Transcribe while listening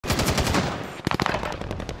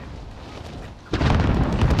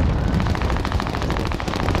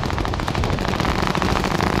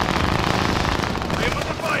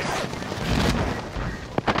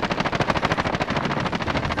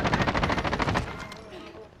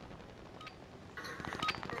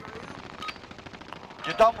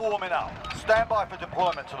You're done warming up. Stand by for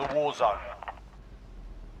deployment to the war zone.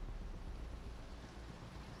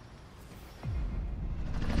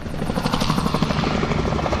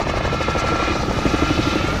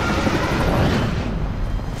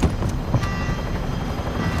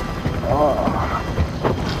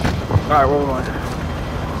 Alright, where we going?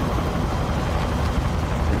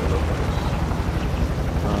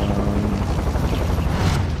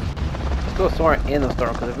 Let's go somewhere in the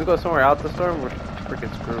storm, because if we go somewhere out the storm, we're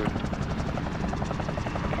freaking screwed.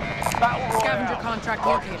 Scavenger contract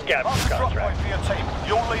located. Scavenger contract for your team.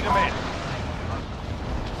 You'll lead them in.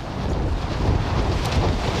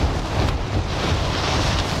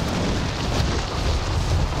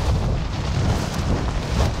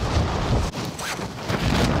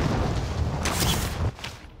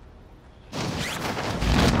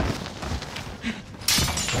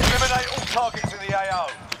 Eliminate all targets in the AO.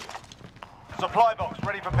 Supply box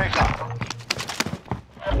ready for pickup.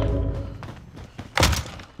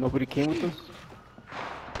 Nobody came with us?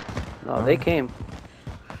 No, they came.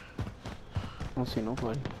 I don't see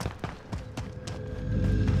nobody.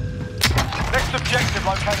 Next objective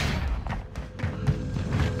located.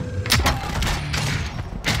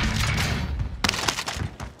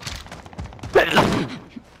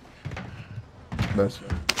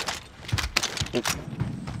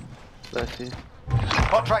 Bless you.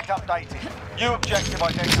 Contract updated. New objective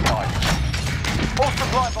identified. All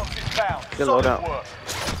supply boxes found. Good Solid loadout. work.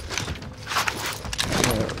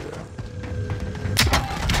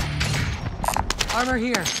 Armor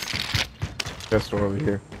here. Chest door over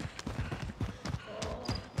here.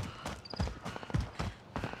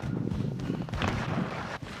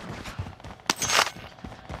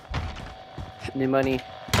 New money.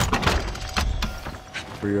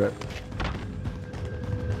 Where you at?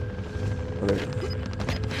 Oh, there you go.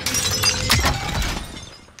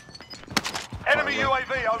 Enemy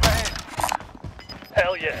UAV overhead.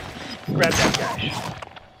 Hell yeah. Grab that cash.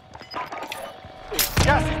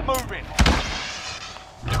 Gas is moving.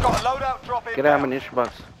 You've got a loadout drop in. Get an ammunition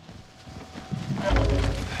box.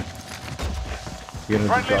 You're gonna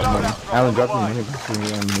Friendly drop money. loadout drop Alan, on drop the me way. money for me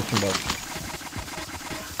ammunition box.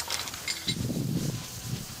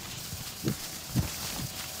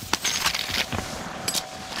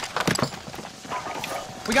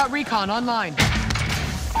 We got recon online. We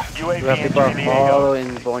have UAV people entering the all AO.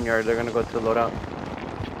 in Boneyard. They're gonna go to the loadout.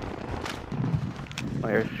 Oh,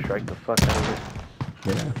 airstrike the fuck out of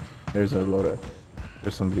it. Yeah, there's a loadout.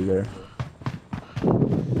 There's somebody there.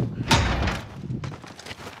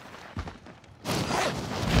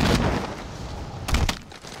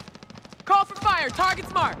 Call for fire.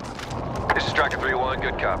 Target's marked. This is Striker 3-1,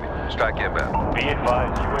 good copy. Strike inbound. Be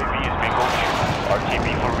advised, UAV is bingo fuel. RTB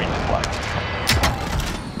for resupply.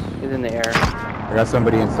 He's in the air. I got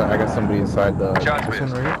somebody inside. I got somebody inside the. Shots This one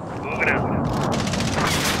missed. right here. Moving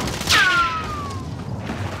out.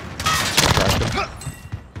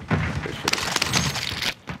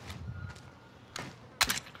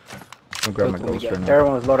 I'm grabbing my ghost right now.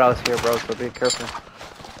 Everyone's loadouts here, bro, so be careful.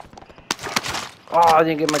 Oh, I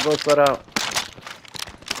didn't get my ghost loadout.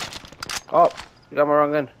 Oh, you got my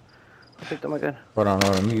wrong gun. Go pick up my gun. Hold on,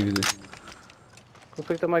 let me give you this. Go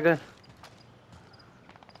pick up my gun.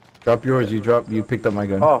 Drop yours. You picked up my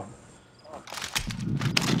gun. Oh.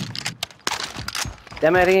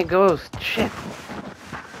 Damn it, I didn't get ghost. Shit.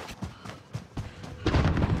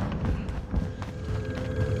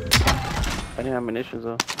 I didn't have munitions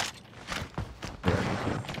though.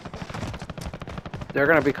 They're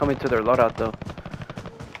gonna be coming to their loadout though.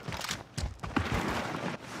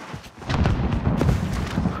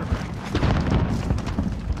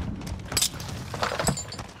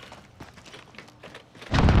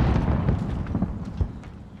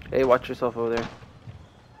 Hey, watch yourself over there.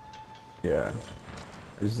 Yeah.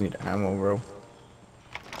 I just need ammo, bro.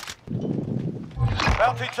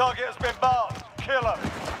 Bounty target has been marked. Kill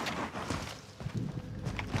him.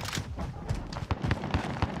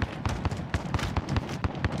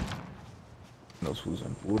 Those fools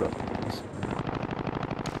on Buddha.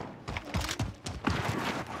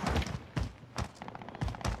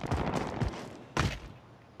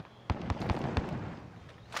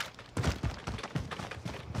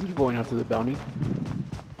 You going after the bounty?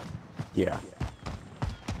 Yeah.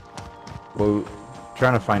 Well,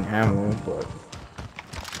 trying to find ammo, but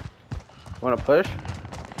Wanna push?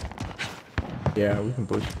 yeah, we can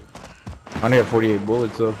push. I only have 48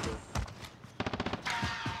 bullets though.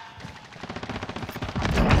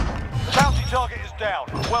 The bounty target is down.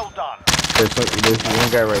 Well done. There's one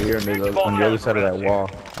guy right here, and there's on the other side of that wall,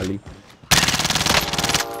 Ali.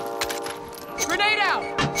 Grenade out.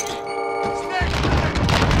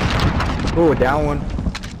 Oh, down one.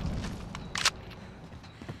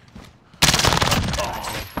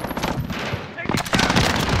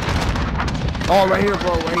 Oh, right here,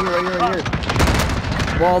 bro. Right here.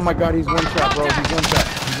 Oh my God, he's one shot, bro.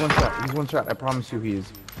 He's one shot. I promise you, he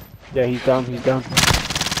is. Yeah, he's down.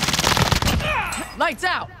 Lights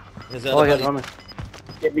out. Oh, he has armor.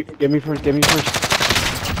 Get me first.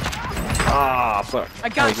 Ah, fuck. I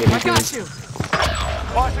got you.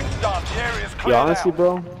 Fighting's done. The area's cleared Yeah, honestly, out.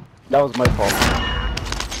 bro, that was my fault.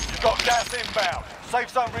 You've got gas inbound. Safe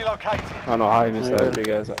zone relocated. I don't know how I missed that big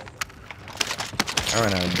ass. I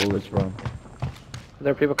ran out of bullets, bro.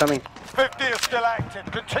 There are people coming. 50 is still active.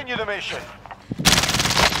 Continue the mission.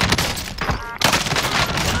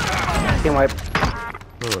 Team wipe.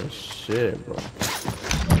 Oh shit, bro.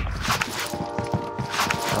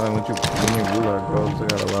 When you gulag, bro, I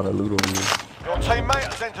got a lot of loot over here. Your teammate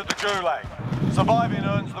has entered the gulag. Surviving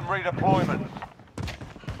earns them redeployment.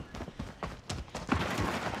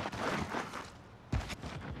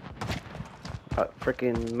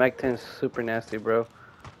 Freaking Mag 10's super nasty, bro.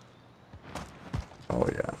 Oh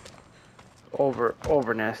yeah.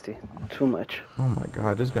 Over nasty. Too much. Oh my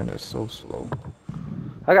God, this gun is so slow.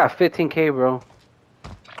 I got 15K, bro.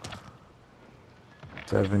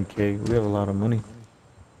 7K. We have a lot of money.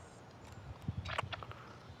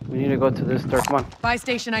 We need to go to this store. Come on. Buy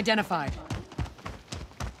station identified.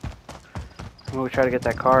 We'll try to get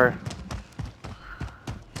that car.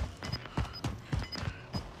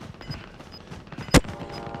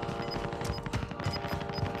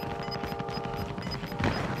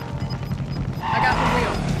 I got the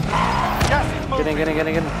wheel. Gas is moving. Get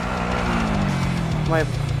in. My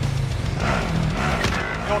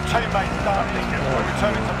Your teammate's done. We're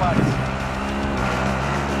returning to base.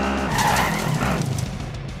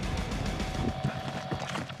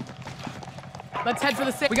 Let's head for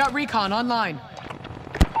the We got recon online.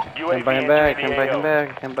 UAV Can't buy him entering back. the Can't buy him AO.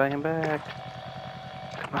 back. Can't buy him back.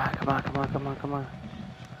 Come on.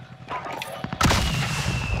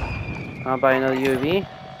 I'll buy another UAV.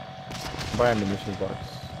 Buy the mission box.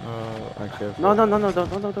 Actually, No, don't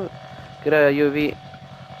do it. Get a UAV.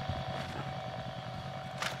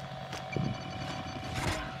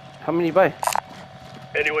 How many you buy?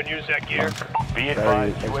 Anyone use that gear? Be That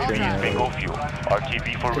advised, is UAV extremely is bingo fuel.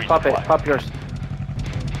 RTB for Just pop it. resupply. Pop yours.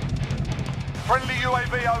 Friendly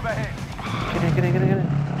UAV overhead. Get in.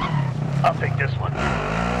 I'll take this one.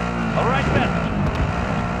 All right, message.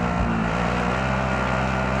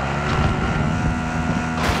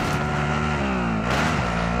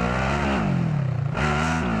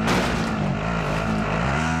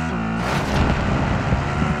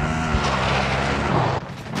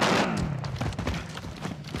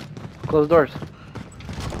 Close doors.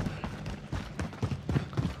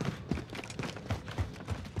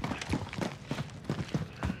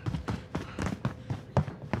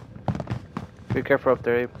 Be careful up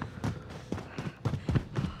there, Abe.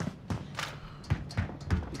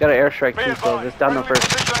 You got an airstrike Be too, so advised. just down them Friendly first.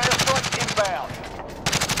 precision airstrike inbound.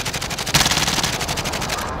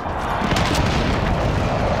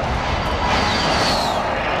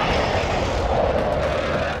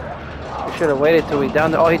 We should have waited till we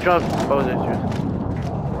down there. Oh, he dropped. Oh, there's yours.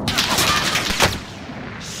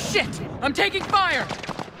 Shit! I'm taking fire!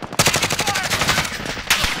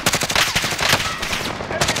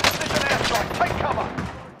 Enemy precision airstrike. Take cover.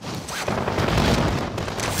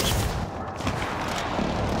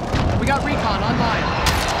 We got recon online.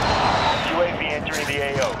 UAV entering the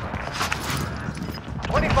AO.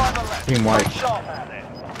 25 to left. Team white. Stay sharp out there.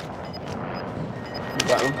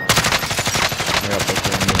 Got him. I got that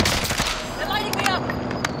thing. They're lighting me up!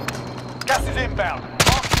 Gas is inbound.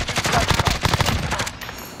 Marking new safe zone.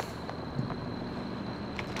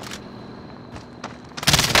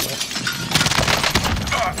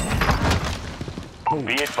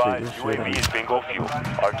 Be advised, UAV is bingo fuel.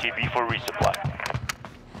 RTB for resupply.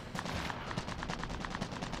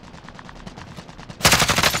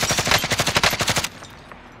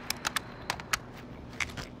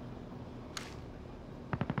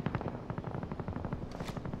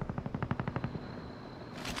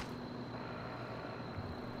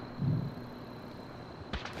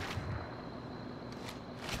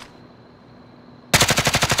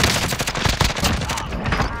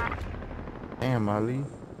 Damn, Ali.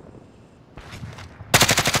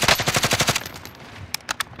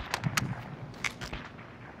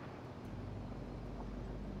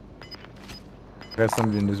 Got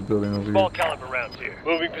somebody in this building over Small here. caliber rounds here.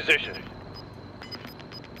 Moving position.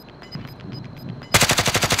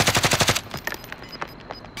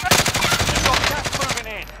 You've got gas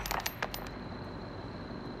moving in.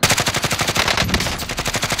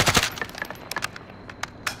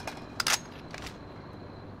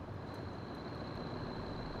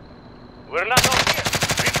 We're not out here.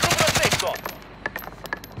 We've proven a safe zone.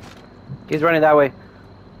 He's running that way.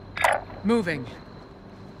 Moving.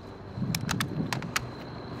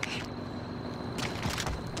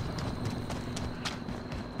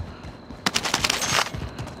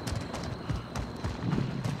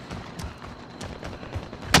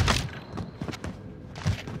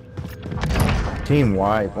 Team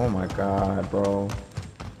wipe. Oh my god, bro.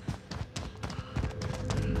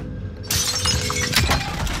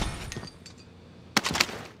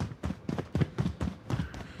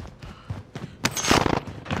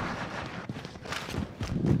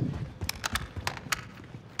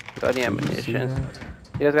 Got any ammunition?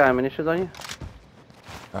 You guys got ammunition on you?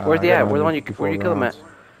 I Where's he got at? Where's the one you 154 where you kill him at?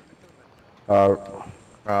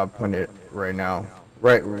 rounds. Point it right now.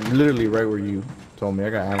 Right, literally right where you told me. I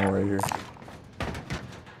got ammo right here.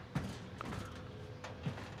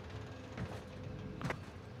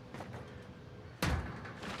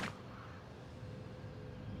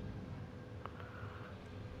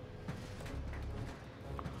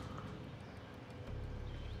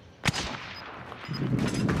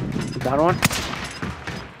 Got one?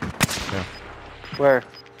 Yeah. Where?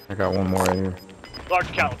 I got one more right here.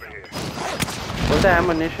 Large caliber here. What's that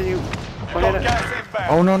ammunition you pointed Got at? gas inbound.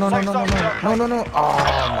 Oh no no no Safe no no zone no relocated. no no no!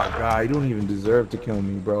 Oh my god! You don't even deserve to kill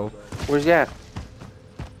me, bro. Where's he at?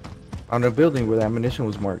 On the building where the ammunition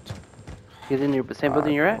was marked. He's in your same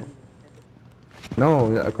building you're at?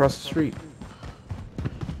 No, across the street.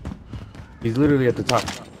 He's literally at the top.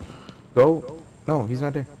 Go. No, he's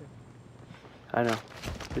not there. I know.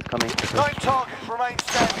 He's coming. 9 targets remain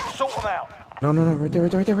standing. Sort them out. No no no! Right there!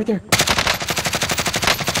 Right there! Right there! Right there!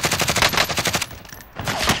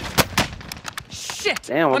 Shit!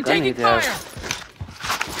 Damn, what I'm gun taking he has.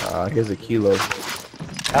 fire! Here's a kilo.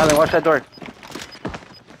 Alan, watch that door.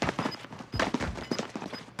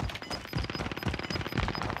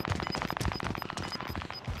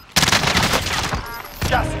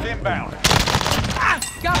 Gas is inbound. Ah!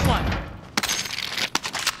 Got one!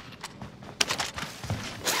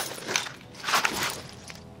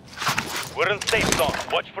 We're in safe zone.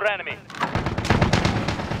 Watch for enemy.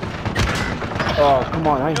 Oh, come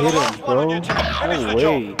on, I You're the hit last him, one on bro. your team. Finish No the way.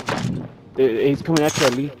 job. He's coming at you,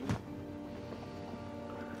 Ali.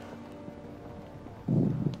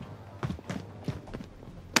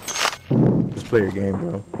 Just play your game,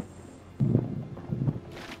 bro.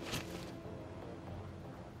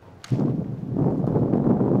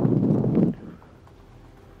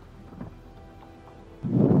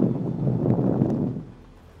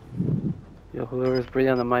 Yo, whoever's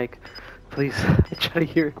breathing on the mic, please, I try to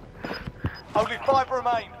hear it. Only 5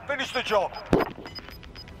 remain. Finish the job.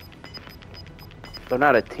 They're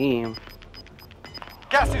not a team.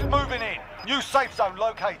 Gas is moving in. New safe zone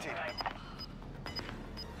located.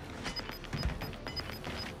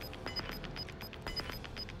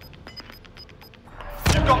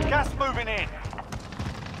 You've got gas moving in.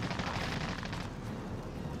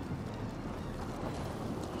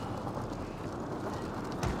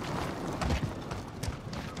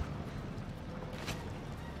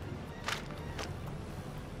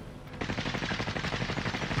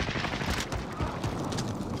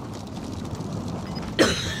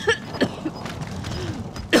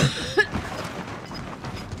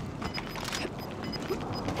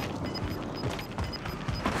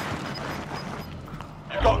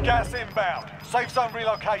 You've got gas inbound. Safe zone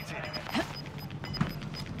relocated.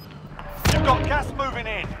 You've got gas moving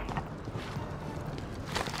in.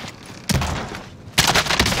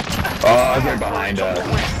 Oh, they're behind us.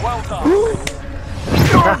 Well done.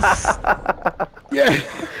 Yeah.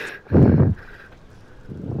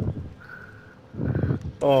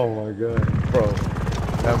 Oh my god, bro.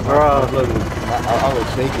 That Bro. blood was, I was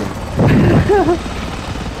shaking.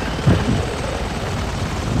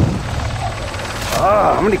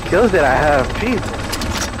 Oh, how many kills did I have? Jeez.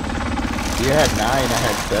 You had 9, I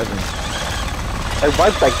had 7. I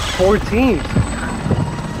wiped like 4 teams.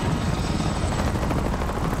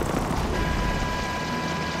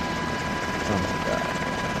 Oh my god.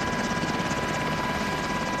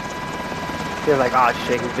 They're like, oh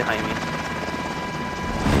shit, he's behind me.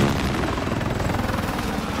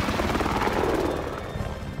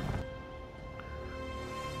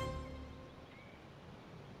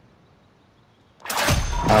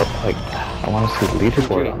 I want to see the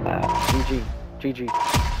leaderboard on that. GG. GG.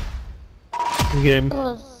 Game.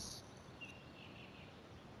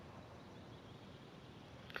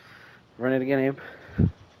 Run it again, Abe.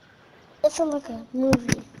 It sounds like a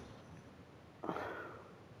movie.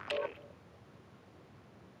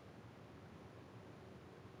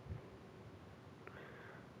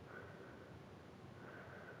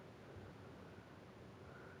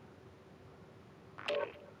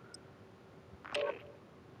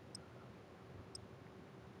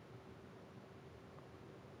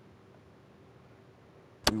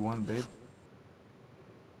 We won, babe.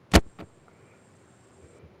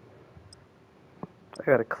 I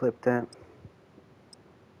gotta clip that.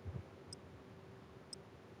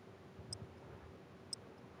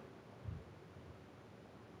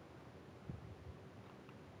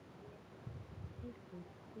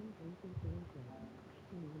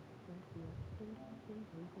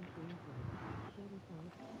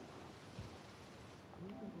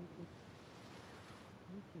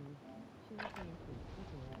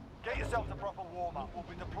 Get yourself a proper warm-up. We'll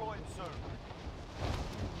be deploying soon.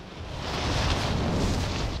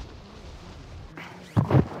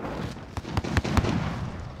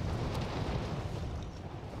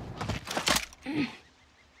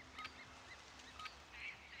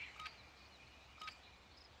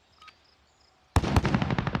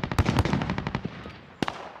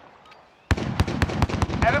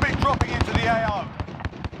 Enemy dropping into the AO.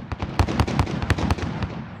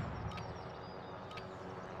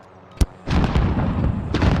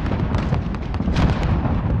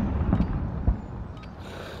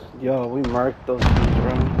 Yo, we marked those dudes,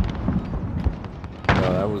 bro.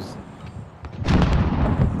 Yo, that was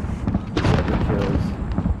 7 kills.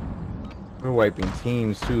 We're wiping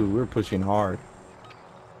teams too. We're pushing hard.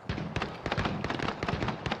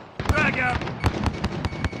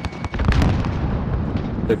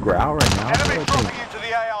 The growl right now, Enemy dropping into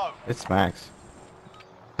the AO. it's max.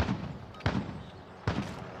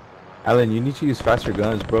 Alan, you need to use faster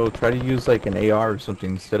guns, bro. Try to use like an AR or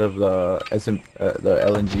something instead of the the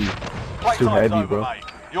LNG. It's too Playtime's heavy, over, bro. mate.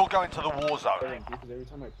 You're going to the war zone. Because every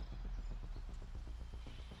time I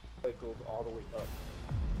it goes all the way up.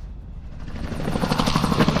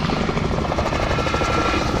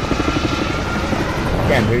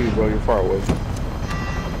 Can't hear you, bro. You're far away.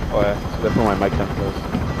 Oh yeah, so that's where my mic down goes.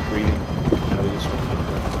 Breathing. I was just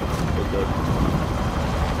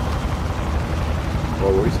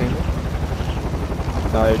What were you saying?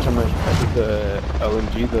 no, every time I hit the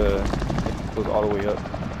LNG, it goes all the way up.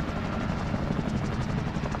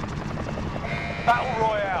 Battle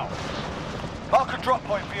Royale. Mark a drop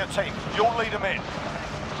point for your team. You'll lead them in.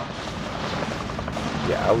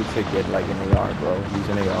 Yeah, I would say get like an AR, bro. Use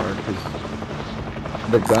an AR because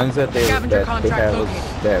the guns that they Scavenger contract have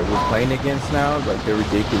located. that we're playing against now, like they're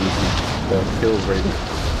ridiculous. The kill rate is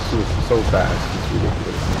so fast. It's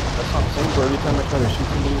ridiculous. That's what I'm saying, bro. Every time I try to shoot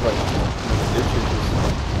somebody, like the ditch is just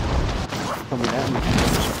coming at me.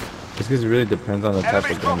 It's because it really depends on the type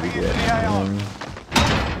Enemy of gun we dropping get. into the AO.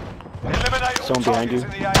 Eliminate all Someone behind targets you.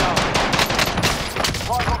 in the AO.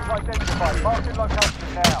 Supply box identified. Marking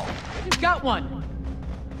location now. Got one.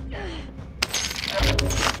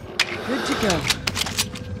 Good to go.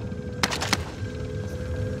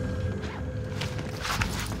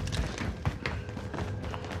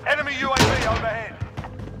 Enemy UAV overhead.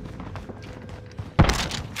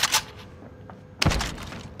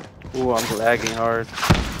 Ooh, I'm lagging hard.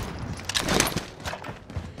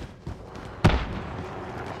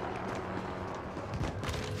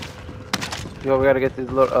 Yo, we gotta get these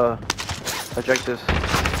little objectives.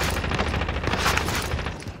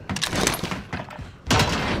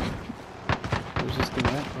 Where's this thing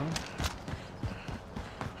at, bro?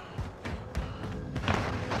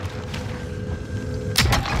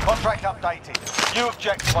 Contract updated. New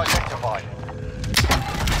objective identified.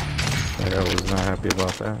 Like, I was not happy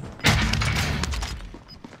about that.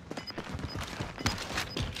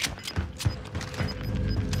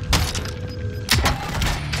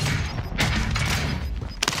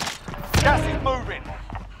 Gas is moving.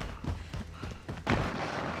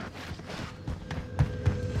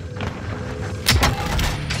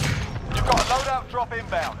 You've got a loadout drop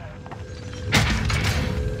inbound.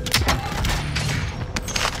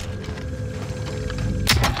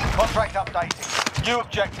 Contract updating. New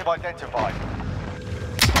objective identified.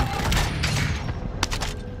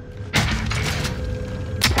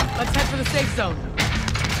 Let's head for the safe zone.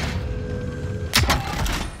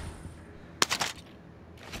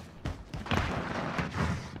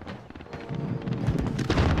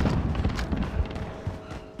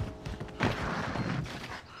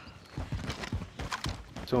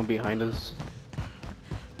 Someone behind us.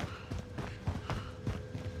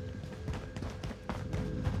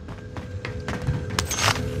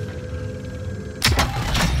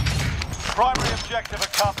 Primary objective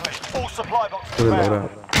accomplished. All supply boxes Put it load found.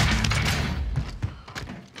 out.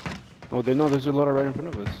 Oh, there's a loader right in front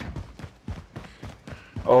of us.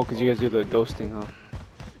 Oh, because you guys do the ghosting, huh?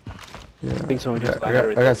 Yeah. I think someone just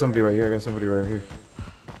I got somebody right here. I got somebody right here.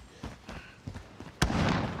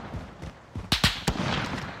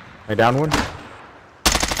 I down one.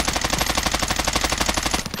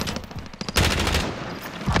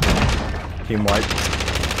 Team white.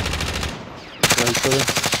 he's still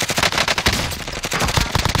there.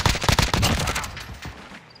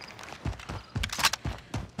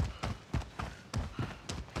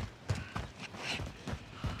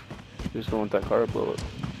 Just don't want that car to blow up.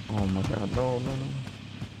 Oh my god, no, no, no.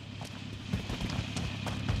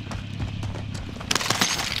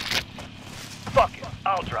 Fuck it,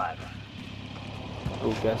 I'll drive.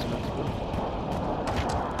 Oh, gas mask. Bro.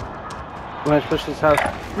 When I push this house.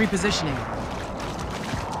 Repositioning.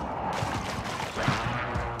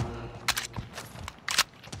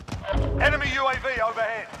 Enemy UAV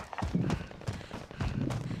overhead.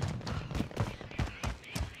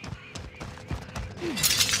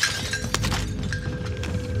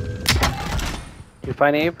 You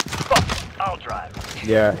find Abe? Fuck it, I'll drive.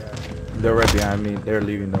 Yeah, they're right behind me. They're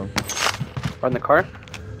leaving though. On the car?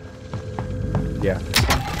 Yeah,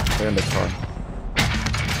 they're in the car.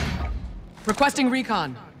 Requesting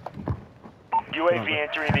recon. UAV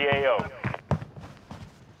entering the AO.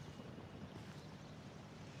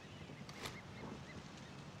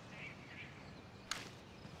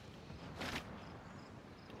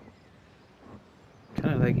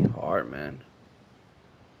 Kinda lagging hard, man.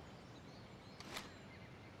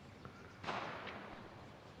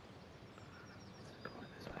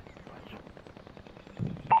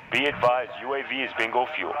 Be advised, UAV is bingo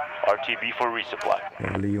fuel. RTB for resupply.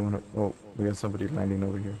 Yeah, Lee, you wanna? Oh, we got somebody landing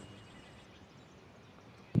over here.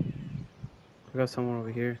 We got someone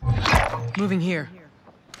over here. Moving here.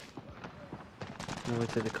 No, wait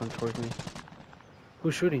till they come towards me.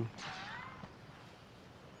 Who's shooting?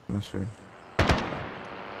 I'm not sure.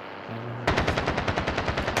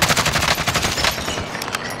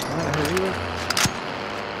 What, are you?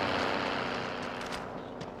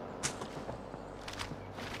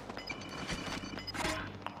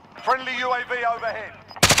 Friendly UAV overhead.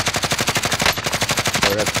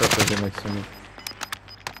 I got truckers in next to me.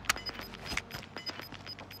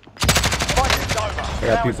 Fighting's over. I got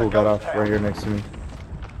Now it's people a got ghost off town. right here next to me.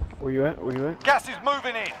 Where you at? Where you at? Gas is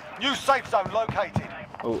moving in. New safe zone located.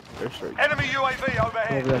 Oh, airstrike. Enemy UAV Oh,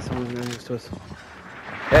 overhead. we got someone next to us.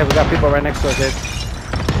 Hey, we got people right next to us, Dave.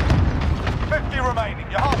 50 remaining.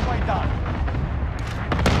 You're halfway done.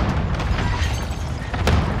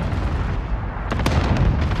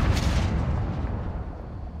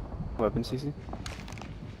 Weapon CC?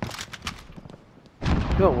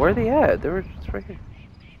 Yo, where are they at? They were just right here.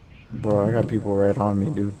 Bro, I got people right on me,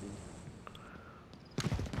 dude.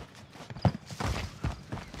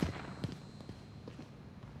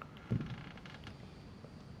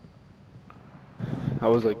 I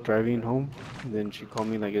was like driving home, and then she called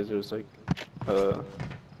me like as there was like,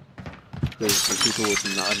 there's some people with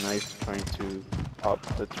a knife trying to pop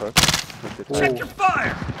the truck. With the Check your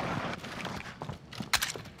fire.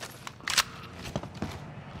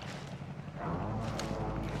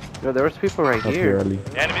 Yo, there was people right Up here, here. Ali.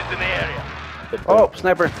 Enemies in the area. Oh,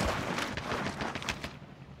 sniper.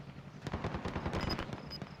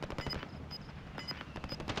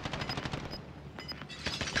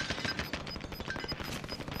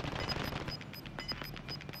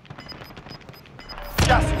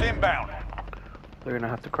 Gas is inbound. They're gonna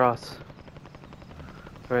have to cross.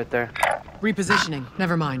 Right there. Repositioning.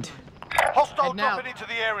 Never mind. Hostile Head now. dropping into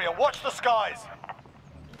the area. Watch the skies.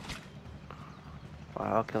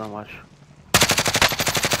 Wow, I'll kill him, watch.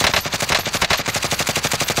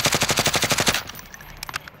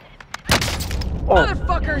 Oh,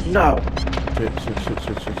 Motherfuckers! no!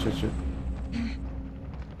 Shit.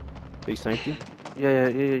 They sniped you? Yeah,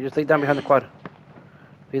 just lay down behind the quad.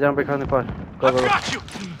 Lay down behind the quad. Go. Got you.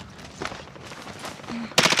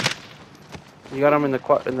 You got him in the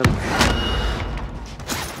quad, in the...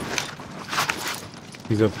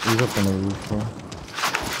 He's up on the roof, bro. Not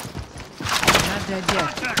dead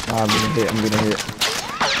yet. I'm gonna hit.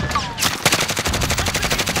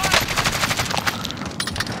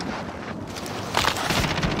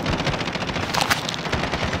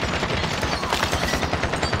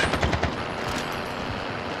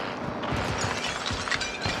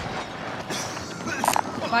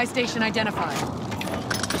 Buy station identified.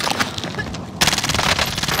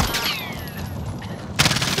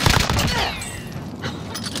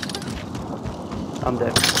 I'm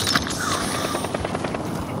dead.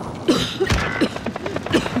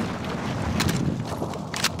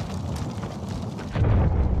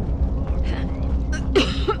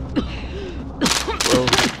 Bro.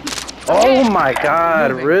 Oh my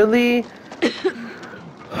god, Moving. really?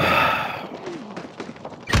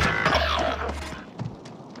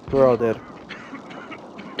 We're all dead.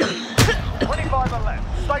 25 are left.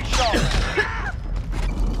 Stay sharp.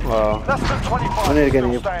 Wow. Less than 25 I need to get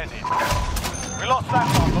still you. standing. We lost that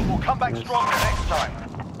one, but we'll come back stronger next time.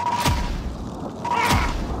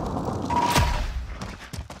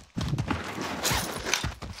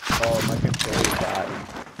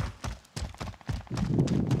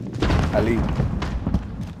 B.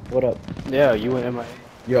 What up? Yeah, you and MIA.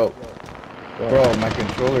 Yo, bro, my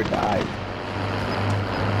controller died.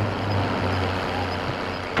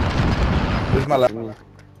 This is my last.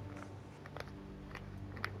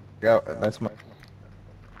 Yeah, that's my.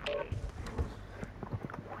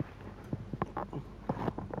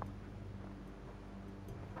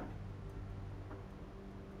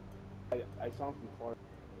 I saw him from far.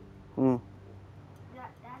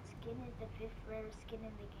 That skin is the 5th rarest skin in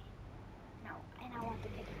the game. No, and I want the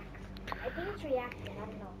pickaxe. I think it's reactive, I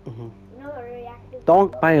don't know. You know the reactive?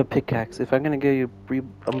 Don't buy a pickaxe. If I'm gonna get you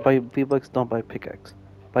buy V-Bucks, don't buy a pickaxe.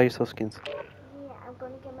 Buy yourself skins. Yeah, I'm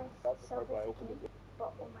gonna get myself a skin.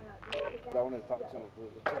 But oh my god, this pickaxe. I want to talk to him. If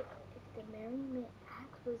the merriment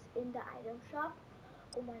axe was in the item shop,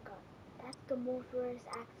 oh my god, that's the most rarest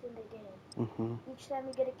axe in the game. Each time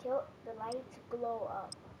you get a kill, the lights glow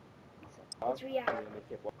up. So it's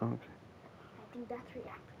reactive. Okay. I think that's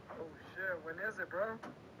reactive. Oh shit, when is it, bro?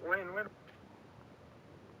 When?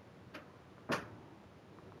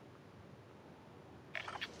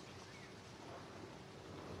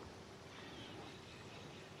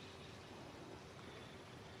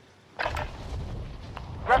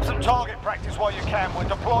 Grab some target practice while you can. We're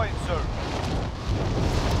deploying soon.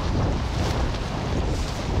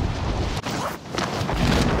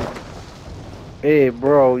 Hey,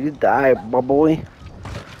 bro, you died, my boy.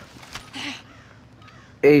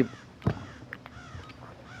 Hey.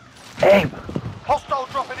 Hey. Hostile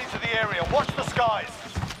dropping into the area. Watch the skies.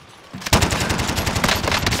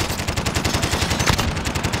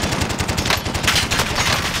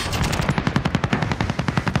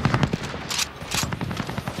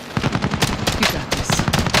 You got this.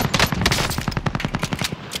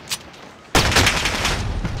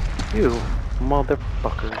 You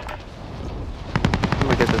motherfucker. I'm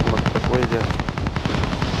gonna get this motherfucker. Where is it?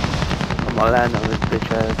 I'm gonna land on this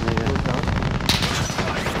bitch ass nigga.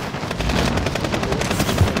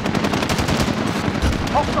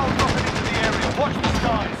 Hostile dropping into the area. Watch the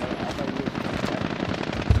skies.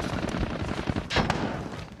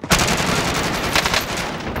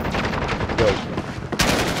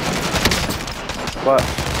 What?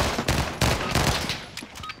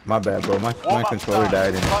 My bad, bro. My controller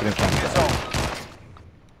died and it couldn't find.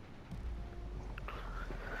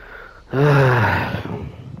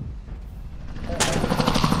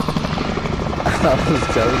 I was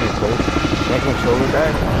telling you, bro. My controller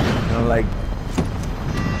died. And I'm like,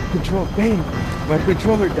 control, bang! My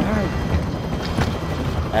controller died.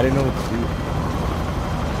 I didn't know what to do.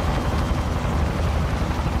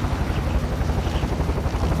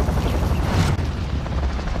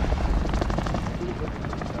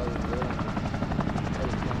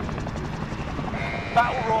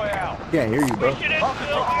 Battle Royale. Can't hear you, bro.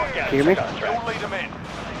 Hear me? You'll lead them in.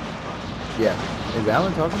 Yeah. Is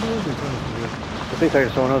Alan talking to us or talking to you? I think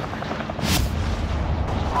there's someone else.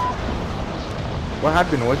 What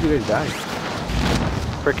happened? Why'd you guys die?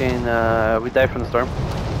 Freaking, we died from the storm.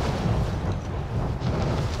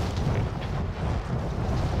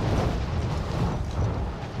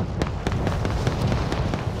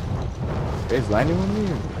 You guys landing with me?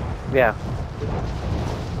 Or? Yeah.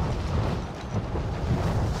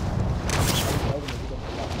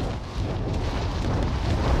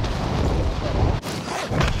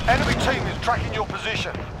 Enemy team is tracking your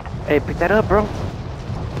position. Hey, pick that up, bro.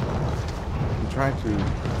 I'm trying to.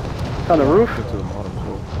 It's on the roof. Get to the bottom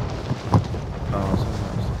floor.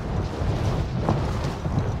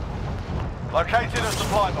 Located a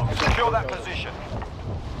supply box. Secure that position.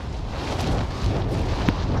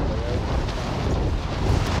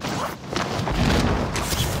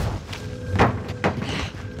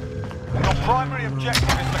 Your primary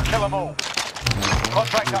objective is to kill them all.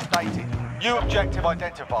 Contract updated. New objective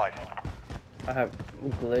identified. I have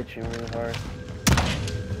glitching really hard.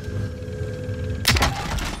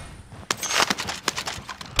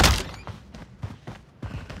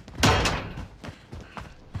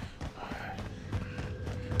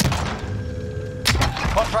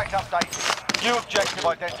 Contract updated. New objective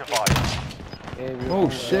identified. Oh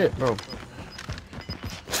shit, bro.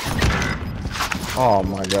 Oh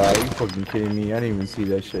my god, are you fucking kidding me? I didn't even see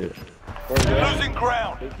that shit. Losing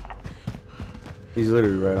ground. He's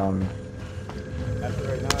literally right on me.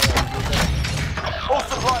 All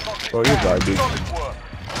supply boxes. Bro, you're down. garbage. Solid work.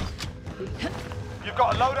 You've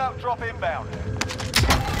got a loadout drop inbound.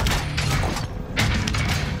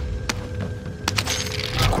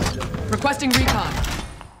 Requesting recon.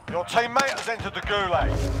 Your teammate has entered the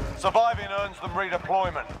gulag. Surviving earns them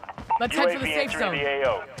redeployment. Let's head for the UAV safe entering zone. the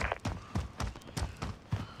AO.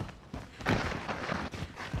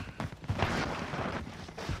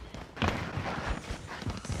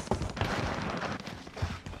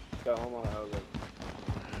 got home, I was like,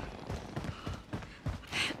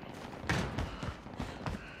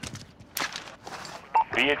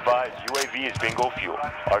 Be advised, UAV is bingo fuel.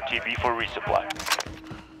 RTB for resupply.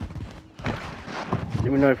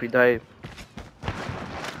 Let me know if you die.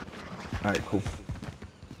 Alright, cool.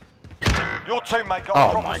 Your teammate got Oh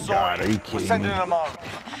a proper my God, sighting. are you We're kidding sending me? them home.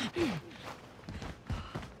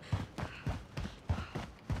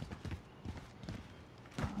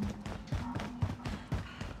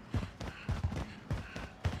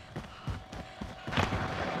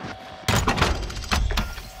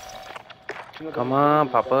 Come on,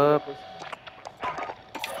 pop up.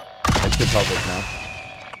 I should pop up now.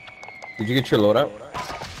 Did you get your loadout?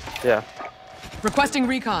 Yeah. Requesting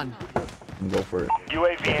recon. Go for it.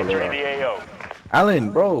 UAV entering the AO.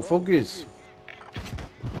 Alan, bro, focus.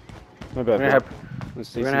 my We're bad,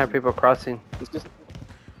 gonna have people crossing. It's just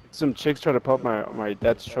some chicks trying to pop my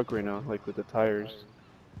dad's truck right now, like with the tires.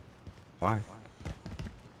 Why?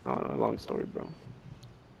 I don't know, long story, bro.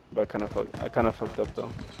 But I kind of fucked up though.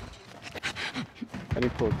 I need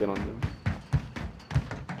to pull a gun on them.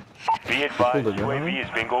 Be advised, Pull the gun on UAV is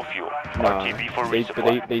bingo fuel. Nah, RTB for but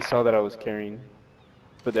resupply. they saw that I was carrying.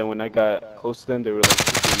 But then when I got close to them, they were like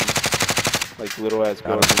freaking, like little ass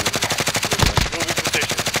girls. Moving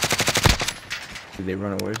position. Did they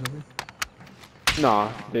run away or something?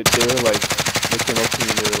 Nah, they were like, they came up to me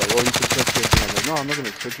and they were like, oh, you can search this. And I'm like, no, I'm not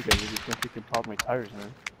gonna search you guys. You're just gonna freaking pop my tires, man. Like,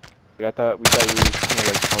 we thought you were kind of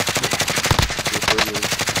like, oh shit.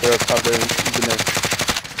 They're up top there, even there.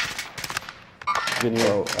 Even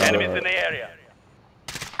here. Enemies in the area.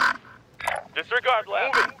 Disregard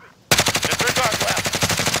left. Moving. Disregard left.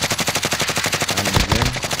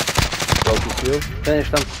 Broke his shield. Finish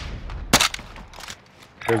them.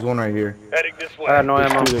 There's one right here. Heading this way. I got no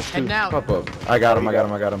ammo. There's two. Heading out. Pop up. I got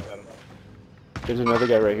him. There's another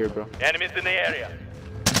guy right here, bro. Enemies in the area.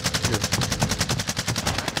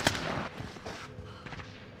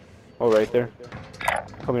 Oh, right there.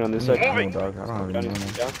 Coming on this side. No, dog. I don't have Down, any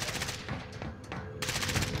ammo. down.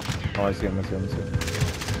 Oh, I see him. Right here.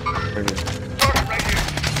 Target right here.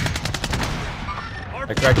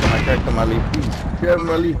 I cracked him, Ali. Please. Grab him,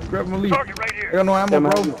 Ali. Target right I here. got no ammo, Damn,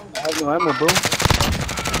 bro. I have no ammo, bro.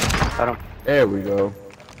 There we go.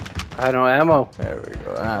 I had no ammo. There we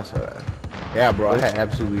go. That's alright. Yeah, bro. I had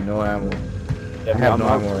absolutely no ammo. Yeah, I have no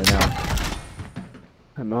I'm ammo out. right now.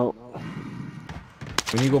 I'm out.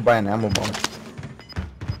 We need to go buy an ammo box.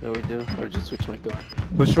 Yeah, we do. Or just switch my gun.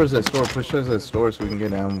 Push towards that store so we can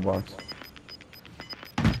get an ammo box.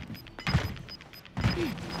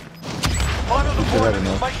 Final have deployment is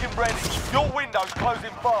enough. making ready. Your window's closing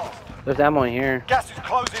fast. There's ammo in here. Gas is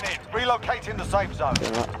closing in. Relocating the safe zone.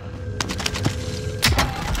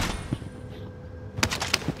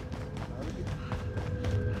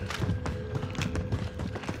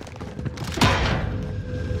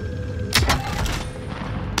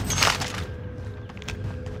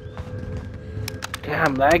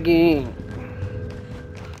 Damn, lagging.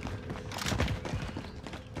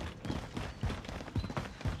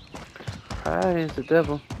 Pride is the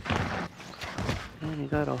devil. And you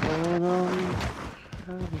got a hold on me.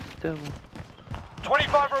 Pride is the devil.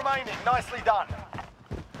 25 remaining. Nicely done.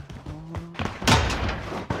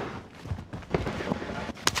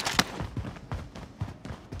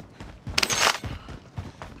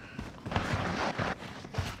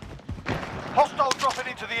 Hostiles dropping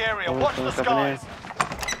into the area. Watch the skies.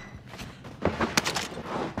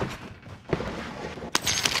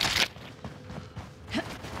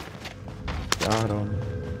 Got him.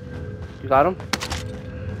 You got him?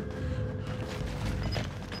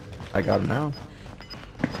 I got him now.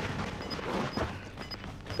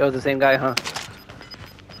 That was the same guy, huh?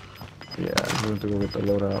 Yeah, we went to go get the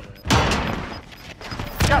loadout.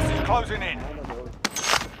 Gas is closing in.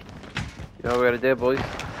 Yo, we got a dead, boys.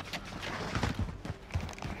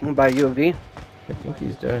 I'm gonna buy a UAV. I think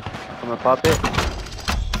he's dead. I'm gonna pop it.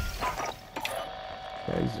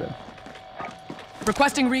 Yeah, he's dead.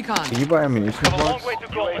 Requesting recon. Can you buy ammunition Come a long box? way to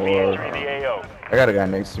go. UAV Or, entering the AO. I got a guy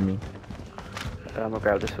next to me. I'm gonna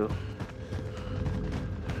grab this food.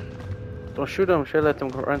 Don't shoot him. Should let them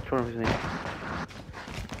go run through him.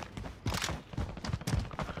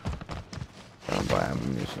 I'll buy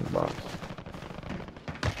ammunition box.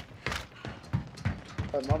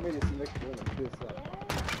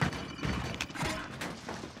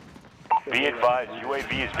 Be advised,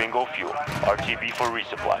 UAV is bingo fuel. RTB for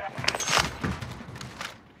resupply.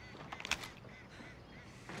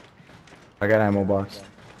 I got ammo box.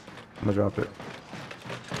 I'm gonna drop it.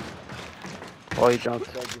 Oh, he jumped.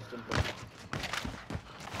 Right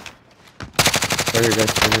here,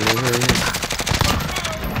 guys. Right here.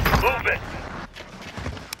 Move it.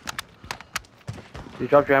 You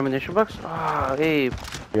dropped your ammunition box? Ah, Abe.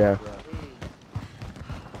 Yeah.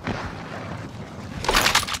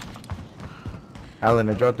 Alan,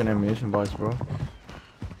 I dropped an ammunition box, bro.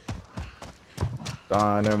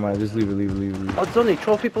 Ah, never mind. Just leave it, leave it, leave it, leave it. Oh, there's only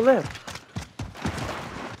 12 people left.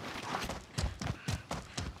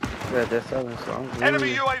 Yeah, there's 7, so I'm really...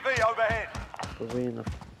 Enemy UAV overhead. But we in the...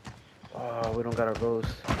 Oh, we don't got our goals.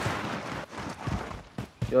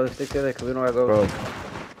 Yo, let's stick together because we don't got goals. Bro.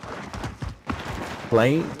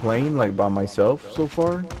 Playing like by myself so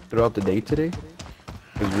far throughout the day today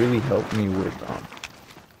has really helped me with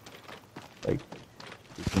like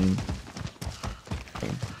the team.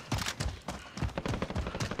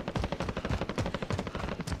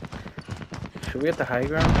 Should we hit the high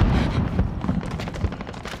ground?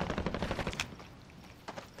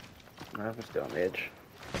 I'm still on the edge.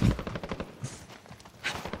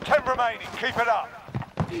 10 remaining. Keep it up.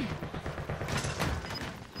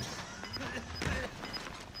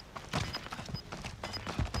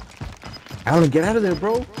 Alan, get out of there,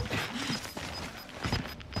 bro.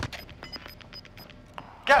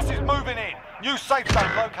 Gas is moving in. New safe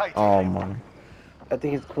zone located. Oh my. I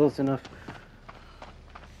think it's close enough.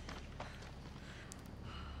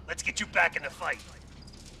 Let's get you back in the fight.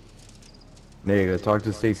 Nigga, talk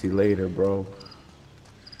to Stacy later, bro.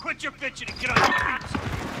 Quit your bitching and get on your feet.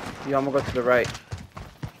 Yeah, I'm gonna go to the right.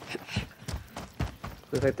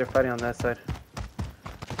 Looks like they're fighting on that side.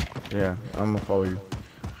 Yeah, I'm gonna follow you.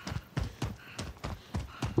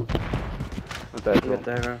 Not bad, get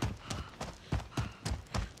the high ground.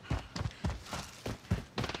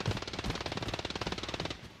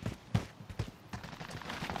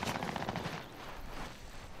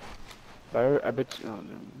 I bet you. Oh,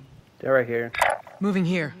 no. They're right here. Moving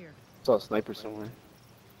here. I saw a sniper somewhere.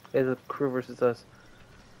 There's a crew versus us.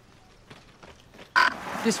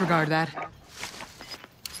 Disregard that.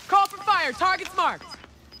 Call for fire. Target's marked.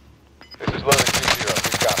 This is loading 2-0.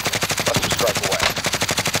 Good copy. Let them strike away.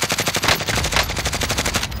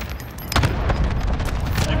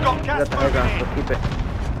 You've got We gas got the high moving ground, in. so keep it.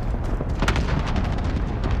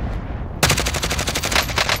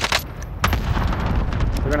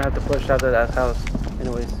 We're gonna have to push out of that house,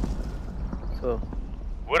 anyways. So.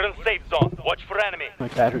 We're in safe zone. Watch for enemy. My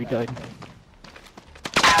battery died.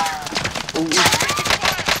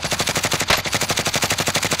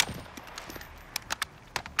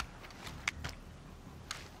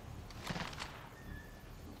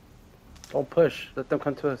 Don't push. Let them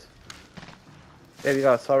come to us. Hey, you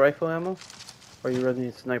got assault rifle ammo? Or you really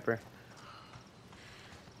need sniper?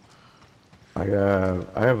 I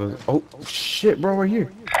have a. Oh shit, bro, right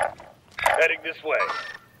here. Heading this way.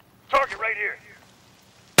 Target right here.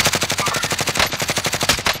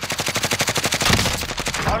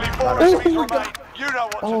 Only 4 enemies remain. You know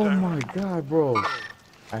what Oh to do. my god, bro.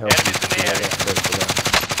 I helped you. Enemies in the area.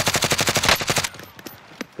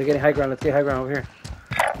 They're getting high ground. Let's get high ground over here.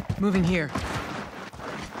 Moving here.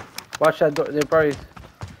 Watch that door. They're probably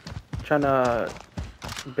trying to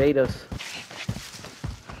bait us.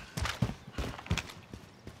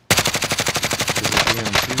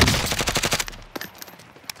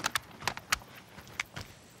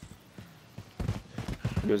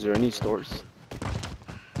 Is there any stores?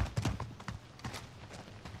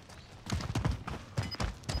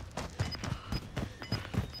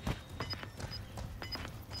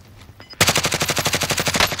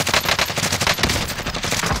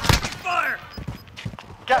 Fire!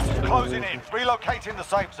 Gas is closing in. Relocating the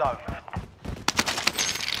safe zone. I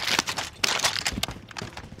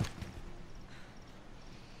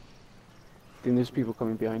think there's people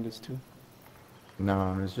coming behind us too.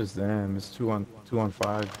 Nah, it's just them. It's 2 on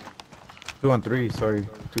 5. 2 on 3, sorry.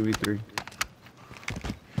 2v3.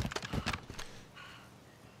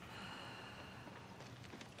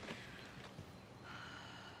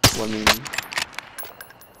 One minute.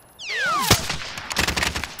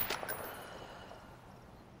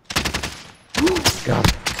 God,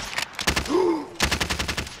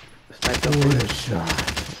 Sniper. what a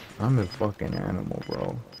shot. I'm a fucking animal,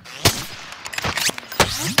 bro.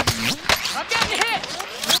 I'm getting hit.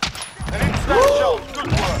 An instant shot. Good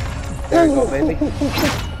work. There we go, baby.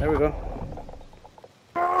 There we go.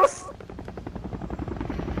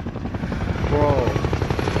 Bro,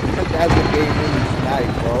 that's a game-winning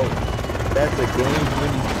snipe, bro. That's a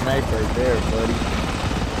game-winning snipe right there, buddy.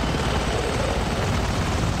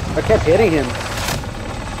 I kept hitting him.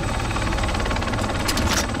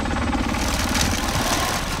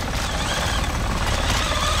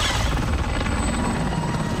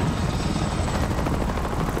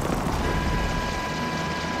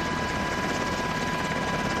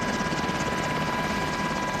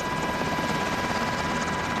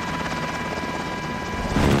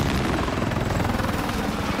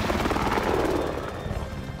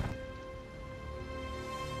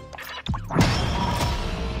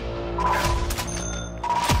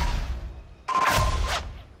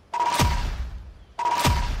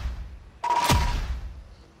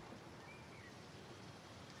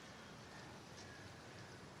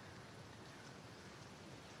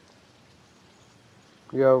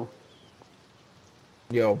 Yo.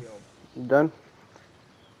 Yo. You done?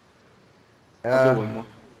 I'll do one more.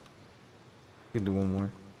 You can do one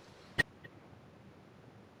more.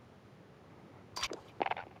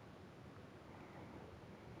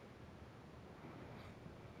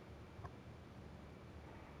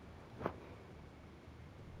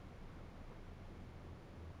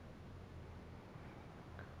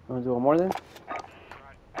 Wanna do one more then?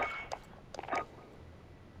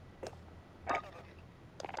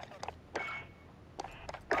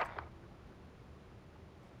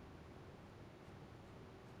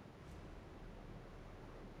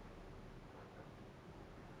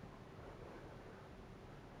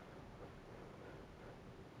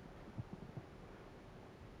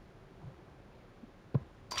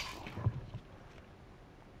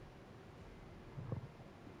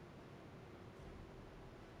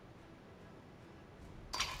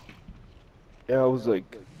 Yeah, I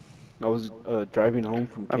was driving home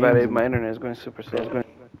from My bad, Canes Abe, and my internet is going super slow.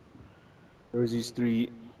 there was these three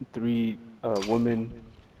women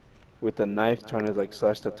with a knife trying to like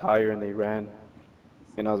slash the tire, and they ran.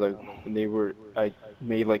 And I was like, I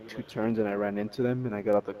made like 2 turns and I ran into them, and I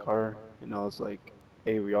got out the car and I was like,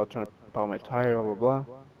 hey, we all trying to pop my tire, blah blah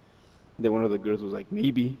blah. Then one of the girls was like,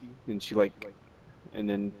 maybe, and and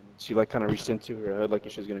then she like kind of reached into her head like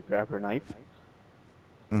she was gonna grab her knife.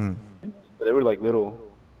 But they were like little.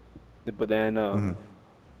 But then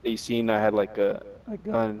they seen I had like a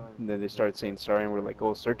gun, and then they started saying sorry and were like,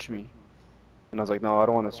 oh, search me. And I was like, no, I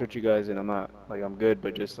don't want to search you guys, and I'm not, like, I'm good,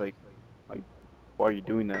 but just like why are you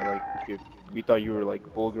doing that? Like, if we thought you were like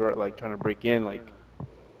vulgar, like trying to break in, like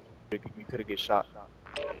you could have get shot.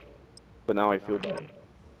 But now I feel bad.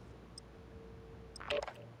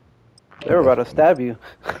 They were about to stab you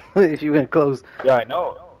if you went close. Yeah, I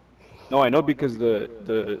know. No, I know because there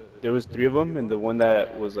was 3 of them, and the one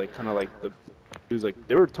that was like kind of like he was like,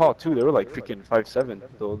 they were tall too. They were like freaking 5'7".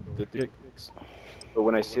 The dicks. But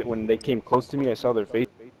when they came close to me, I saw their face.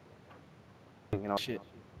 You know, shit.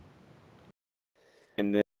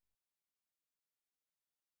 And then.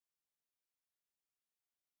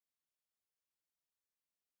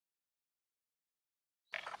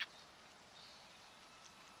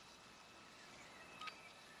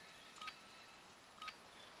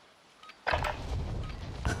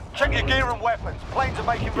 Check your gear and weapons. Planes are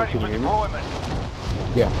making ready for deployment.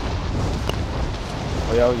 Yeah.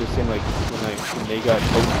 Oh yeah, I was just saying, like, when they got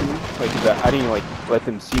close to me, like, I didn't like let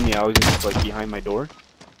them see me. I was just like behind my door.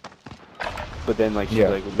 But then like she's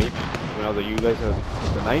like, well, maybe. When I was like, you guys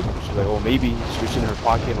have the knife? She's like, oh, maybe. She reached in her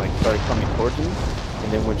pocket and like started coming towards me.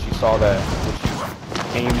 And then when she saw that, when she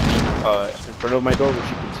came in front of my door, where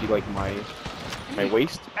she could see like my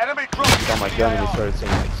waist, she saw my gun and they started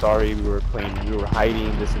saying like, sorry, we were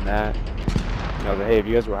hiding, this and that. And I was like, hey, if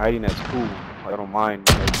you guys were hiding, that's cool. Like, I don't mind.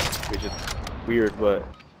 Like, it's just weird, but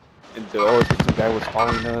some guy was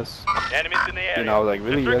following us. Enemies in the area. And I was like,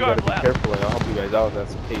 really, you guys gotta be careful. Like, I'll help you guys out if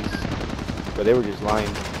that's the case. But they were just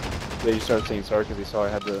lying. They just started saying sorry because they saw I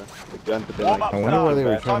had the gun. But then, like, I wonder why they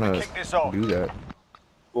were trying to do that.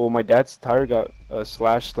 Well, my dad's tire got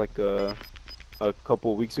slashed like a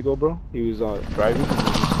couple weeks ago, bro. He was driving.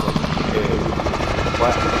 And it was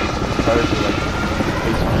flat. His tires were like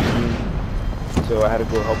basically, so I had to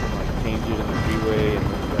go help him like change it in the freeway, and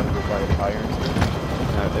then we had to go buy a tire and stuff.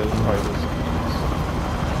 And it was probably this.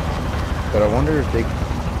 But I wonder if they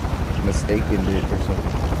mistaken it or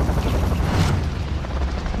something.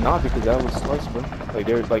 Nah, because that was sluts, bro. Like,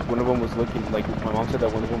 they're like, one of them was looking, like, my mom said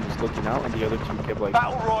that one of them was looking out, and the other two kept like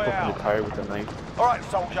poking the tire with a knife. Alright,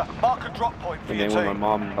 soldier, mark a drop point for And your then when team.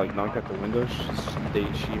 my mom like knocked at the window,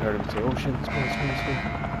 she heard him say, "Oh shit, let's go, let's go, let's go."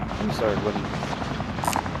 And we started running.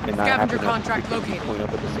 And that Scavenger happened contract at located. point up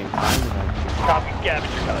at the same time. And Copy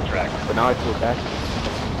scavenger contract. but now I feel bad.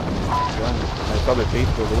 I saw their face,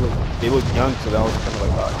 but they look young, so that was kind of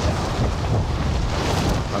like, oh,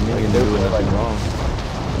 yeah. I mean, they didn't do anything wrong.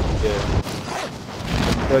 Yeah.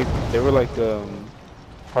 They were like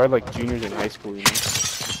probably like juniors in high school, you know.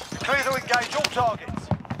 Clear to engage all targets.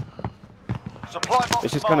 Supply box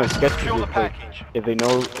It's just kind of marked. sketchy. Secure the Like, package. if they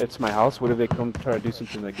know it's my house, what if they come try to do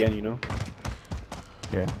something again, you know?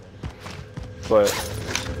 Yeah. But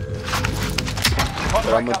I'm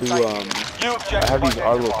Contract gonna do updated. You I objective have these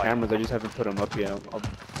Arlo identified. cameras. I just haven't put them up yet. I'll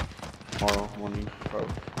tomorrow morning,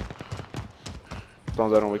 probably. As long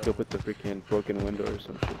as I don't wake up with the freaking broken window or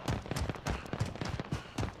some shit.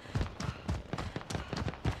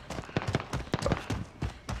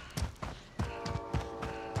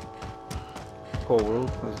 Cold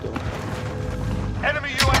world, let's go. Enemy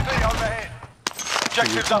UAV overhead.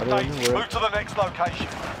 Objectives Are they updated. anywhere? Move to the next location.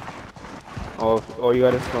 Oh, you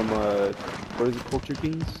got it from what is it, culture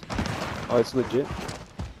beans? Oh, it's legit.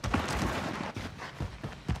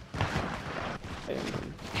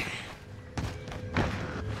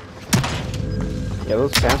 Yeah,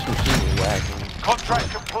 those fast machines are whack, man. Contract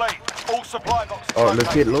complete. All supply boxes. Oh, let's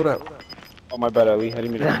get located. load up. Oh, my bad, Ali. I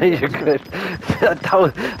didn't mean to. You're good. I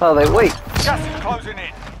was like, wait. Gas is closing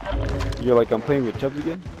in. You're like, I'm playing with Chubbs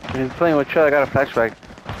again? You're playing with Chud, I got a flashback.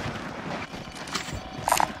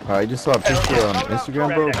 I just saw a picture on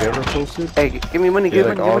Instagram, bro. Gabber posted. Hey, give me money, Yeah, give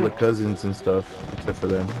like me all money. the cousins and stuff, except for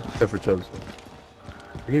them, except for Chubbs.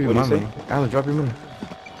 I give you What'd my he money. Alan, drop your money.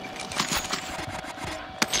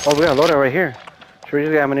 Oh, we got a loadout right here. Should we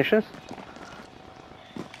just get ammunition?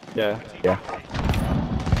 Yeah. Yeah.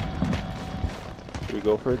 Should we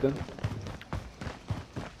go for it then?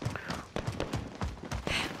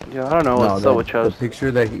 Yeah, I don't know what's up with the Chud.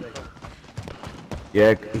 picture that he.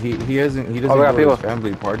 Yeah, he doesn't we go got to people. his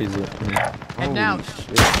family parties. And now.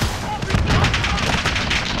 Shit.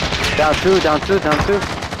 Down two, down two, down two.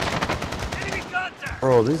 Enemy contact!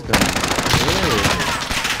 Bro, this guy.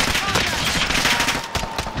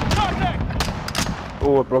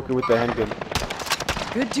 Oh, I broke it with the handgun.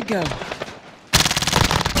 Good to go. Got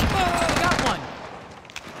one.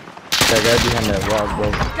 That guy behind that rock, bro.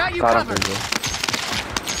 Got you Got him. covered.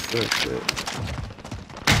 Good shit.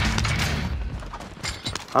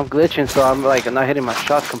 I'm glitching, so I'm like not hitting my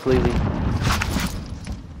shots completely.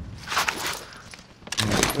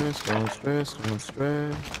 Don't stress, don't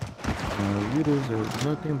stress. You deserve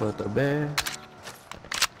nothing but the best.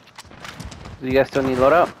 Do you guys still need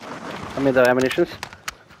loadout? I mean the ammunitions?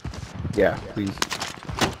 Yeah, please.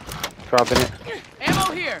 Dropping it.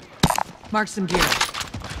 Ammo here. Mark some gear.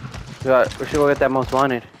 We should go get that most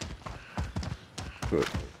wanted. Good.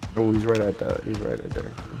 Oh, he's right at that. He's right at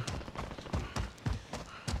there.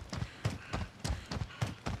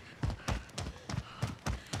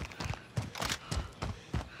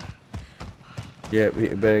 Yeah,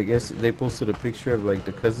 but I guess they posted a picture of like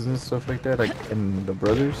the cousins and stuff like that, like and the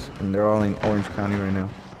brothers, and they're all in Orange County right now,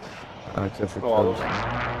 except for Oh, Chubbs.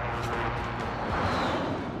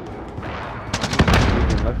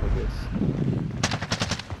 Left with this.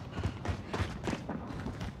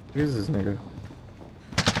 Here's this nigga.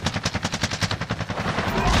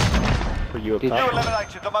 For you up You top.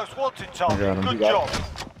 eliminated the most wanted I got target. him. Good You got job.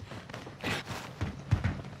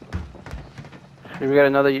 Should we get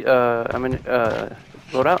another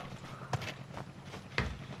loadout?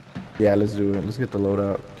 Yeah, let's do it. Let's get the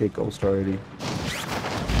loadout. Okay, Ghost already.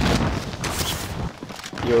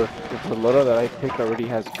 Yo, if the loadout that I picked already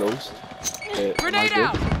has Ghost, am I Grenade good?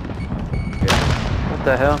 out. What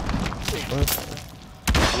the hell? I'm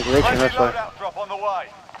glitching, Friendly that's why. loadout drop on the way.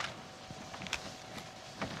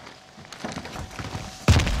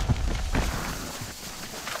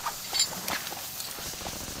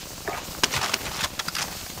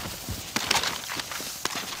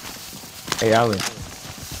 Hey, Alan.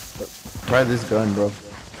 Try this gun, bro.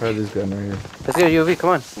 Try this gun right here. Let's get a UAV, come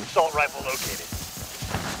on. Assault rifle located.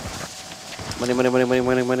 Money, money, money, money,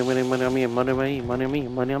 money, money, money, money on me, money, money, money on me,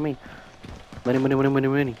 money on me. Money, money, money, money,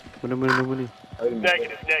 money, money, money, money.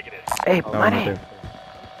 Negative, negative. Hey, Oh, money. right there.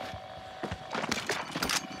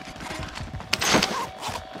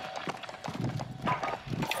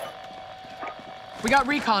 We got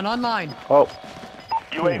recon online. Oh,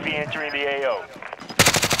 UAV entering the AO.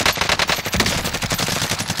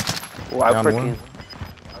 wow, Down freaking. one.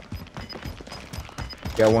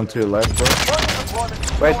 Got one to the left, bro.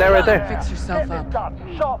 Right there, right there. Fix yourself up.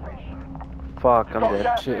 Sharpish. Fuck, I'm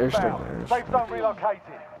dead. Shit, airstrike. Safe zone relocated.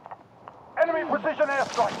 Enemy precision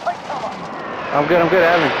airstrike. Take cover. I'm good,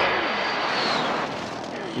 Alan.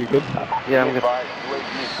 You good? Yeah, I'm good. Advised,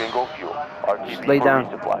 UAV is bingo fuel. RTB Lay for down.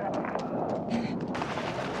 resupply.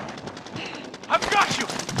 I've got you!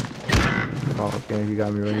 Oh, okay, you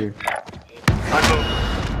got me right here. I'm moving.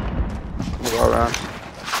 We'll go around.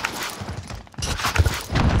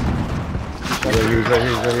 Right here, right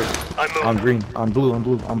here, right here. I'm moving. On green, on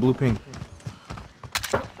blue pink.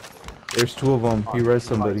 There's two of them. He read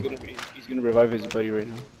somebody. He's gonna revive his buddy right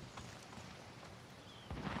now.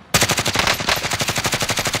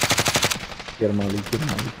 Get him, Ali. Get him,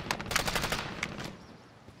 Ali.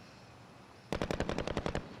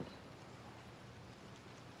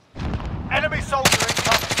 Enemy soldier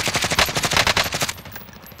incoming.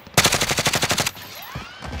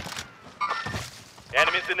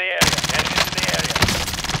 Enemies in the area. Enemies in the area.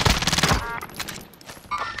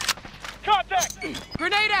 Contact!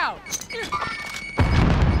 Grenade out.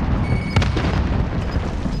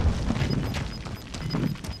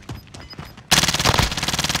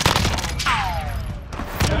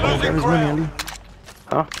 You're Got losing his money, ground.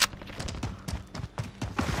 Ali. Huh?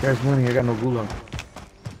 There's money. I got no gulag.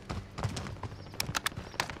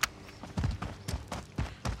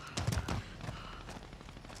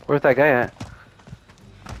 Where's that guy at?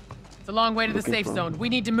 It's a long way to the safe zone. We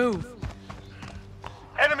need to move.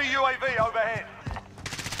 Enemy UAV overhead.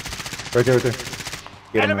 Right there, right there.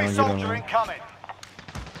 Get him, Enemy man, soldier man. incoming.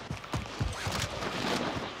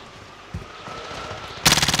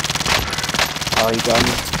 Oh, he got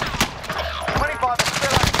me. 25 are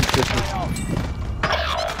still active.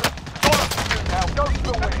 Now, go for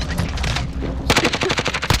the win.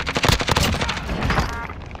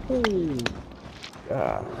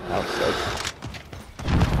 Ah, that sucks.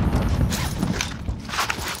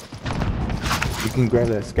 You can grab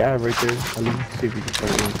that scav right there. At least see if you can try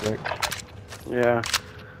to interact. Yeah.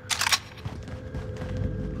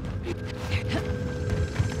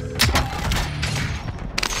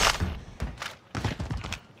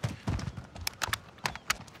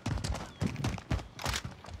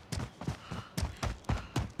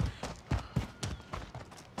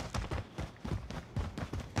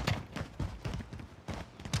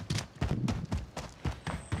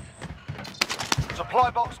 Supply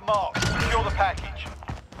box marked. Secure the package.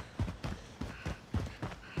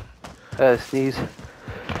 Sneeze.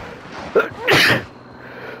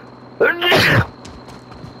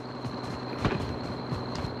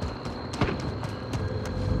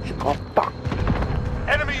 Oh, fuck.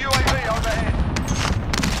 Enemy UAV overhead.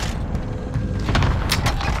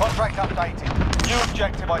 Contract updated. New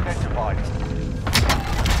objective identified.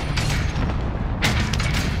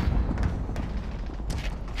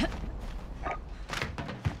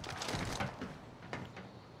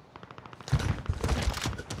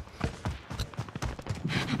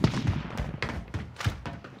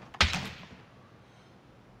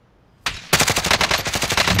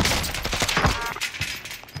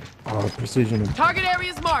 Oh, precision. Target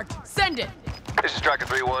area is marked. Send it. This is Striker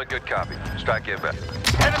 3-1, good copy. Strike inbound.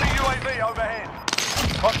 Enemy UAV overhead.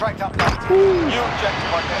 Contract updated. New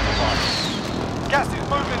objective identified. Gas is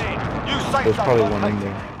moving in. New safe There's zone probably one in located.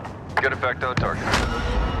 there. Good effect on target.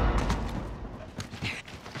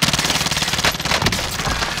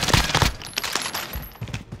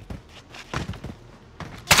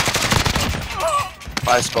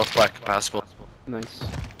 Possible, black, possible. Nice.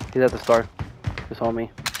 He's at the start. Just on me.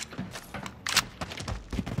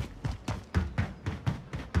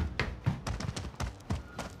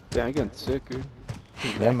 Damn, I'm getting sick, dude.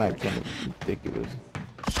 That might kind of ridiculous.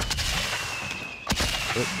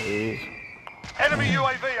 Enemy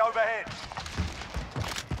UAV overhead.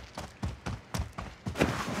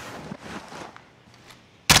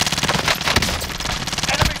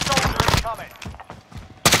 Enemy soldier incoming.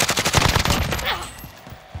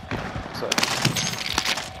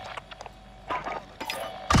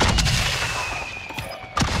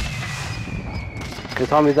 Okay,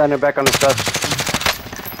 Tommy's down there back on the stuff.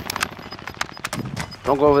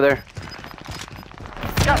 Don't go over there.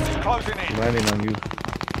 Gas is closing in. Landing on you.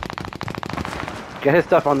 Get his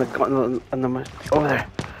stuff on the over there.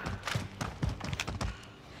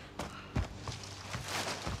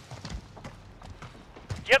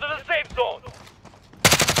 Get to the safe zone.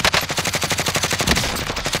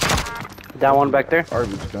 That one back there.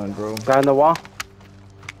 Garbage gun, bro. Behind the wall.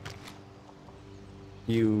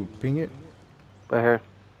 You ping it? Right here.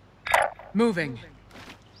 Moving.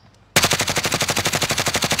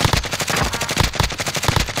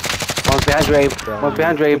 One's behind you, Abe. One's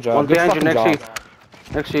behind you, Abe. Good job. One's Good behind you, fucking next to you.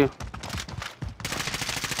 job. Next to you.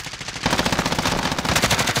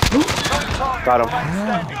 Got him.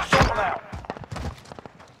 Standing. Sort them out.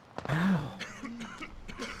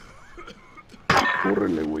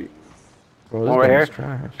 Órale, güey. Bro, One right here.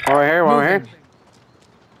 trash. One right here. One right here. Moving.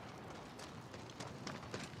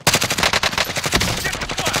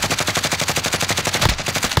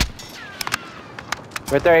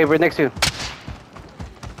 Right there, Abe. Right next to you.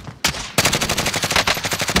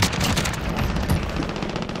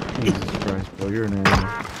 Jesus Christ, bro. You're an animal.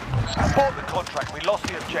 Abort the contract. We lost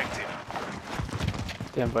the objective.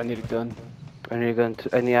 Damn, but I need a gun. I need a gun.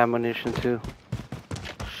 I need ammunition too.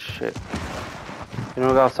 Shit. You know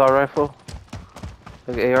we got assault rifle?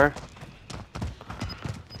 Like AR?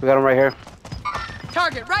 We got him right here.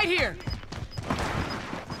 Target right here.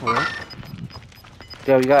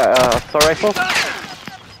 Yeah, we got assault rifle.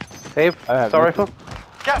 Abe, I have assault it. rifle.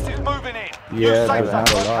 Gas is moving in. New Yeah, safe I have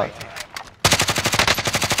zone a lot. located.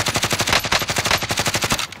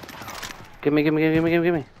 Give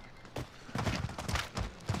me.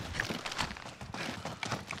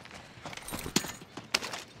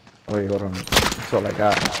 Wait, hold on. That's all I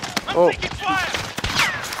got. Oh, Taking fire.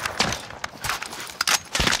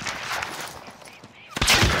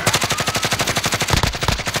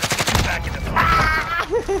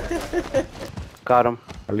 Got him.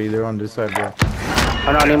 Ali, they're on this side, bro.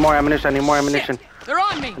 Oh no, I need more ammunition. I need more ammunition. Shit, they're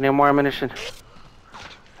on me. I need more ammunition.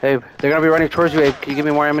 Abe, they're gonna be running towards you, Abe. Can you give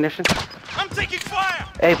me more ammunition? I'm taking fire.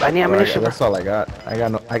 Abe, I need ammunition. Alright, that's all I got. I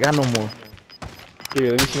got no more.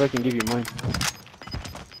 Here, let me see if I can give you mine.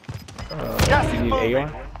 Gas is You need moving.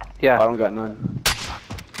 AR? Yeah. I don't got none.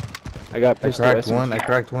 I got pistol, I cracked SMG. one. I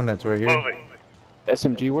cracked one that's right here. Moving.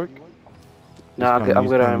 SMG work? No, I'm coming,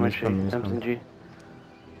 good on he's coming, ammunition. he's coming. MSG.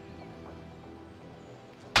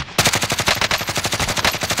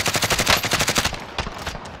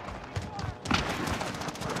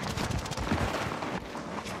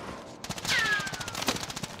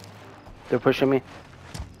 They're pushing me.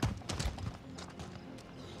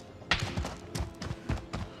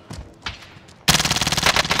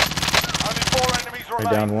 Only 4 enemies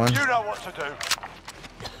remain. down one. You know what to do.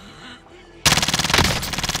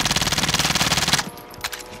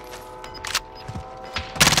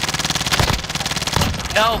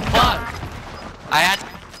 No, fuck! I had.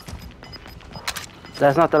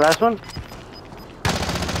 That's not the last one?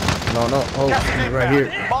 No. Oh, Gas is he's inbound. right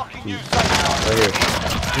here. Marking you safe zone. Right here.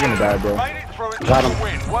 You're gonna die, bro. Made it through and Got took him. the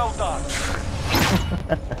win. Well done.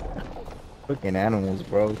 Fucking animals,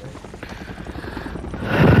 bro.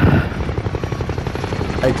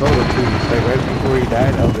 I told him too. Like right before he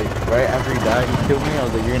died, I was like, right after he died, he killed me. I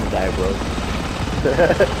was like, you're gonna die, bro.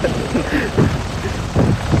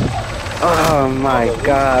 Oh my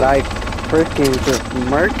god, I freaking just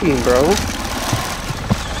murking, bro.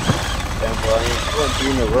 Damn, bro, I ain't going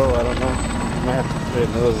 3 in a row. I don't know. I might have to put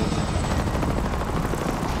another one.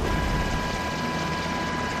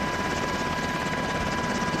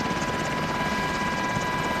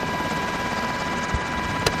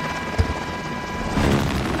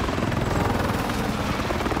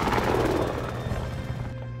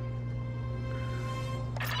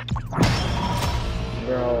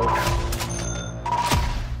 Bro.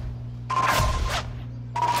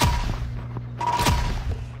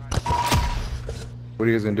 What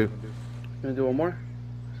are you guys gonna do? Gonna do one more?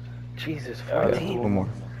 Jesus, One 14. more.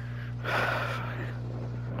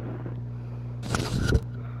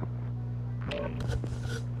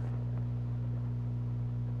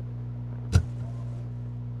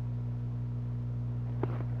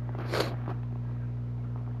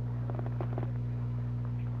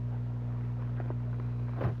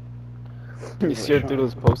 You steered through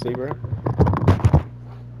those posts, eh, bro?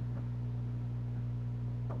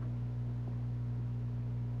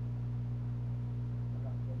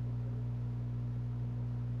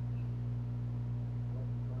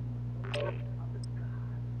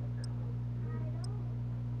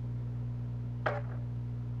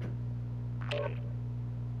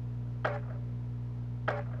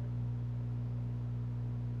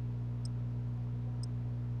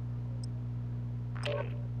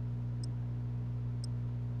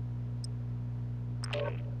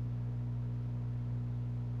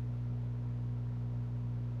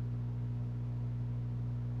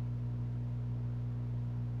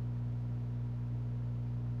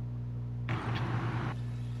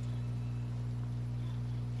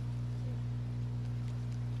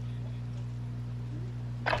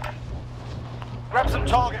 Grab some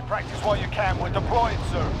target practice while you can. We're deploying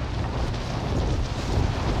soon.